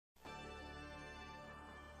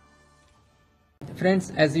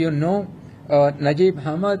Friends, as you know, Najeeb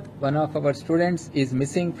Ahmed, one of our students, is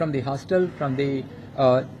missing from the hostel from the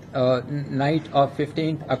night of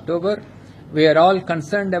 15th October. We are all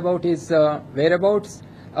concerned about his whereabouts.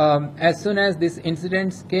 As soon as this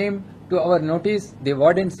incident came to our notice, the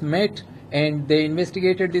wardens met and they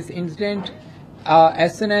investigated this incident.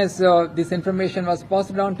 As soon as this information was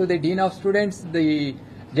passed on to the Dean of Students, the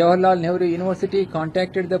Jawaharlal Nehru University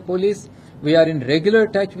contacted the police. We are in regular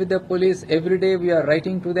touch with the police. Every day we are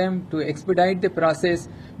writing to them to expedite the process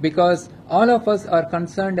because all of us are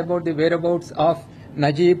concerned about the whereabouts of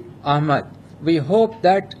Najeeb Ahmed. We hope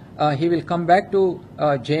that he will come back to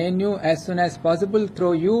JNU as soon as possible.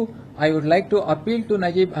 Through you, I would like to appeal to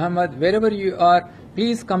Najeeb Ahmed, wherever you are,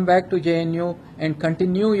 please come back to JNU and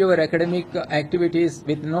continue your academic activities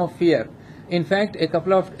with no fear. In fact, a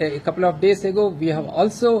couple of days ago, we have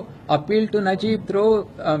also appealed to Najeeb through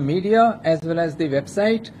media as well as the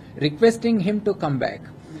website, requesting him to come back.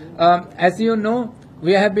 As you know,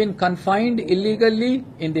 we have been confined illegally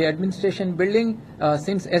in the administration building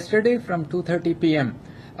since yesterday from 2:30 p.m.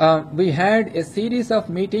 We had a series of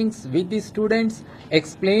meetings with the students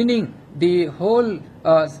explaining the whole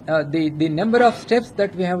the number of steps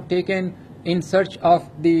that we have taken in search of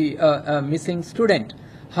the missing student.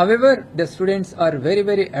 However, the students are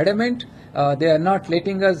very adamant. They are not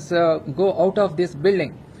letting us go out of this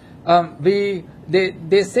building.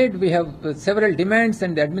 They said we have several demands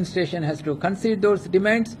and the administration has to concede those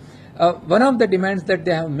demands. One of the demands that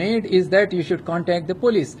they have made is that you should contact the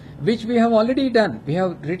police, which we have already done. We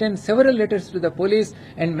have written several letters to the police,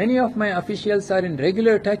 and many of my officials are in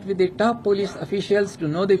regular touch with the top police officials to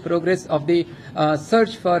know the progress of the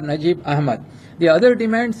search for Najeeb Ahmed. The other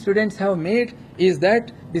demand students have made is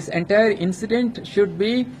that this entire incident should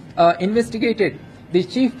be investigated. The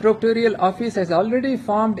Chief Proctorial Office has already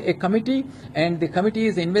formed a committee, and the committee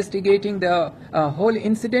is investigating the whole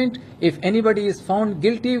incident. If anybody is found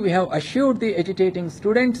guilty, we have assured the agitating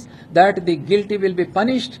students that the guilty will be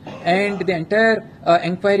punished and the entire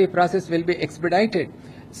inquiry process will be expedited.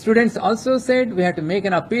 Students also said we have to make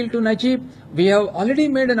an appeal to Najeeb. We have already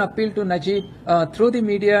made an appeal to Najeeb through the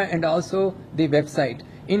media and also the website.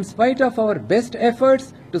 In spite of our best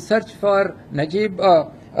efforts to search for Najeeb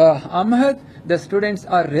Ahmed, the students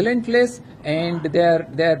are relentless and they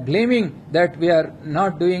are blaming that we are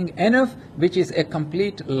not doing enough, which is a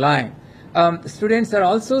complete lie. Students are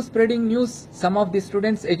also spreading news. Some of the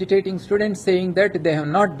students, agitating students, saying that they have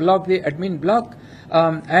not blocked the admin block.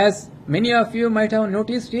 As many of you might have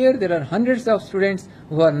noticed here, there are hundreds of students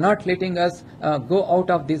who are not letting us go out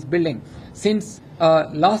of this building. Since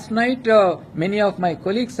last night, many of my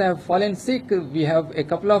colleagues have fallen sick. We have a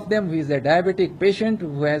couple of them who is a diabetic patient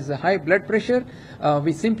who has high blood pressure.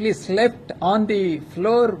 We simply slept on the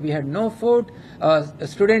floor. We had no food.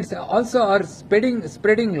 Students also are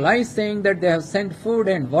spreading lies saying that they have sent food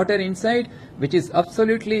and water inside, which is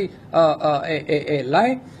absolutely a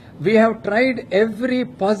lie. We have tried every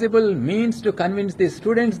possible means to convince the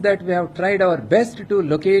students that we have tried our best to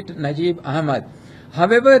locate Najeeb Ahmed.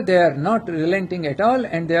 However, they are not relenting at all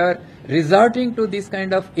and they are resorting to this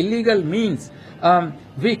kind of illegal means.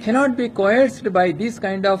 We cannot be coerced by this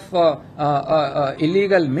kind of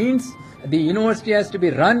illegal means. The university has to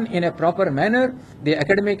be run in a proper manner. The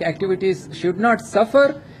academic activities should not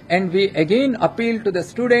suffer, and we again appeal to the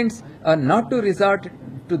students not to resort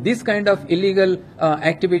to this kind of illegal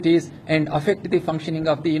activities and affect the functioning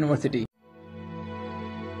of the university.